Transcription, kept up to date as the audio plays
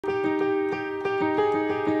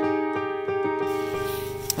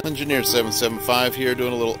Engineer 775 here,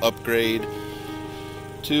 doing a little upgrade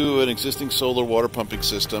to an existing solar water pumping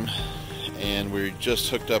system, and we just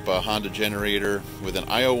hooked up a Honda generator with an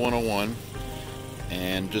IO101,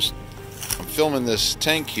 and I'm filming this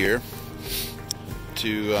tank here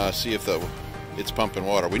to see if it's pumping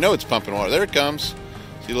water. We know it's pumping water. There it comes.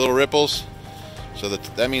 See the little ripples? So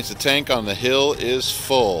that means the tank on the hill is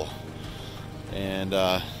full, and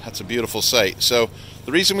that's a beautiful sight. So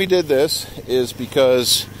the reason we did this is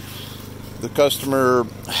because the customer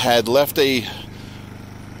had left a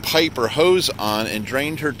pipe or hose on and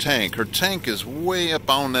drained her tank. Her tank is way up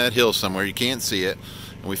on that hill somewhere. You can't see it.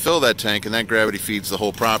 And we fill that tank, and that gravity feeds the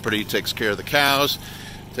whole property, takes care of the cows,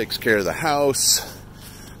 takes care of the house,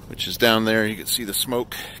 which is down there. You can see the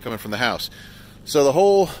smoke coming from the house. So the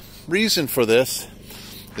whole reason for this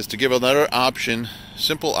is to give another option,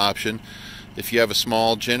 simple option, if you have a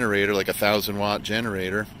small generator, like a 1,000-watt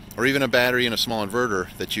generator, or even a battery and a small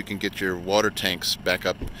inverter, that you can get your water tanks back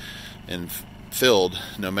up and filled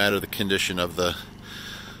no matter the condition of the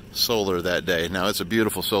solar that day. Now, it's a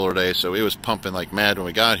beautiful solar day, so it was pumping like mad when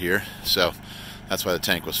we got here, so that's why the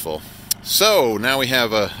tank was full. So now we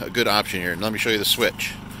have a good option here, and let me show you the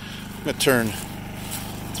switch. I'm going to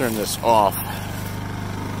turn this off.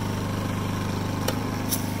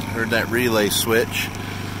 Heard that relay switch.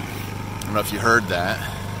 I don't know if you heard that.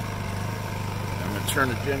 I'm going to turn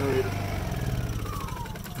the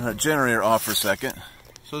generator off for a second.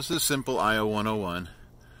 So this is a simple IO101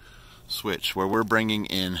 switch where we're bringing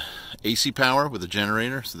in AC power with a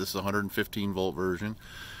generator. So this is a 115 volt version,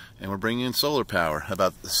 and we're bringing in solar power,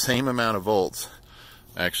 about the same amount of volts,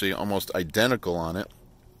 actually almost identical on it.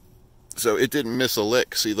 So it didn't miss a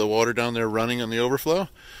lick. See the water down there running on the overflow?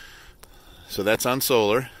 So that's on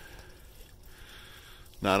solar,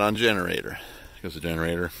 not on generator, because the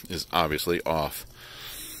generator is obviously off.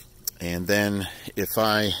 And then if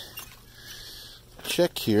I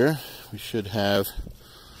check here, we should have,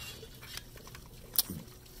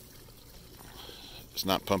 it's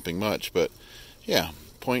not pumping much, but yeah,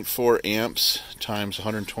 0.4 amps times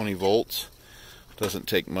 120 volts. Doesn't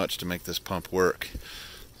take much to make this pump work.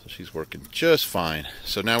 So she's working just fine.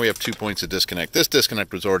 So now we have 2 points of disconnect. This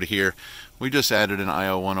disconnect was already here. We just added an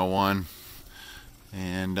IO101.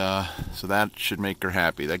 And so that should make her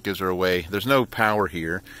happy. That gives her a way. There's no power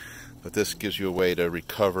here, but this gives you a way to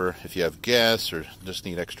recover if you have gas or just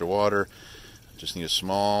need extra water. Just need a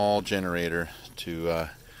small generator to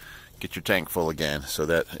get your tank full again so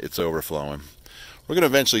that it's overflowing. We're going to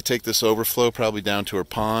eventually take this overflow probably down to our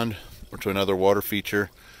pond or to another water feature.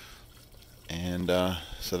 And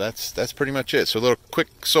so that's pretty much it. So a little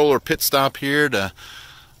quick solar pit stop here to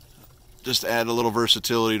just add a little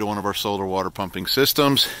versatility to one of our solar water pumping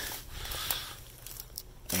systems.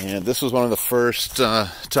 And this was one of the first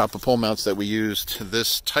top of pole mounts that we used,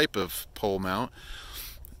 this type of pole mount,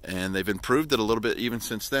 and they've improved it a little bit even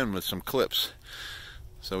since then with some clips.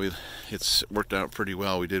 So it's worked out pretty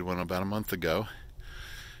well. We did one about a month ago,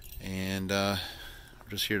 and we're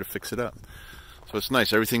just here to fix it up. So it's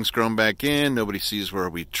nice. Everything's grown back in. Nobody sees where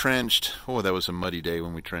we trenched. Oh, that was a muddy day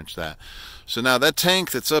when we trenched that. So now that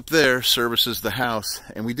tank that's up there services the house,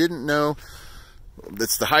 and we didn't know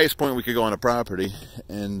that's the highest point we could go on a property,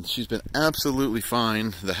 and she's been absolutely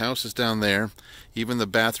fine. The house is down there, even the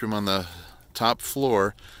bathroom on the top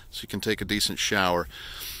floor, so you can take a decent shower.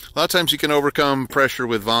 A lot of times you can overcome pressure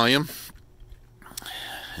with volume.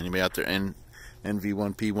 Anybody out there?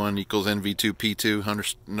 NV1P1 equals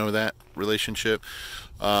NV2P2, know that relationship.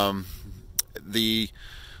 So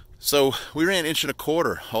we ran 1.25 inches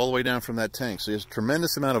all the way down from that tank. So there's a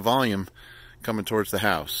tremendous amount of volume coming towards the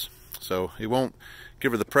house. So it won't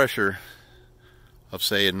give her the pressure of,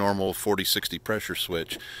 say, a normal 40-60 pressure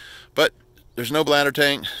switch. But there's no bladder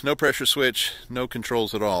tank, no pressure switch, no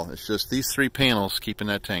controls at all. It's just these 3 panels keeping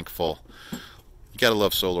that tank full. You gotta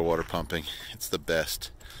love solar water pumping. It's the best.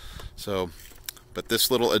 So, but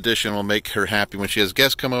this little addition will make her happy when she has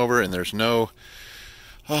guests come over and there's no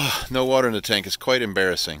water in the tank. It's quite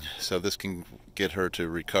embarrassing. So this can get her to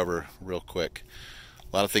recover real quick.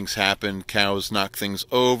 A lot of things happen. Cows knock things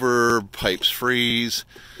over, pipes freeze,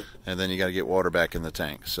 and then you got to get water back in the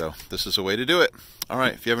tank. So this is a way to do it. All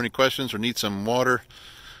right, if you have any questions or need some water,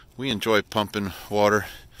 we enjoy pumping water.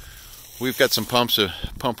 We've got some pumps to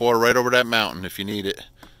pump water right over that mountain if you need it.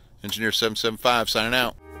 Engineer 775 signing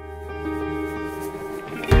out.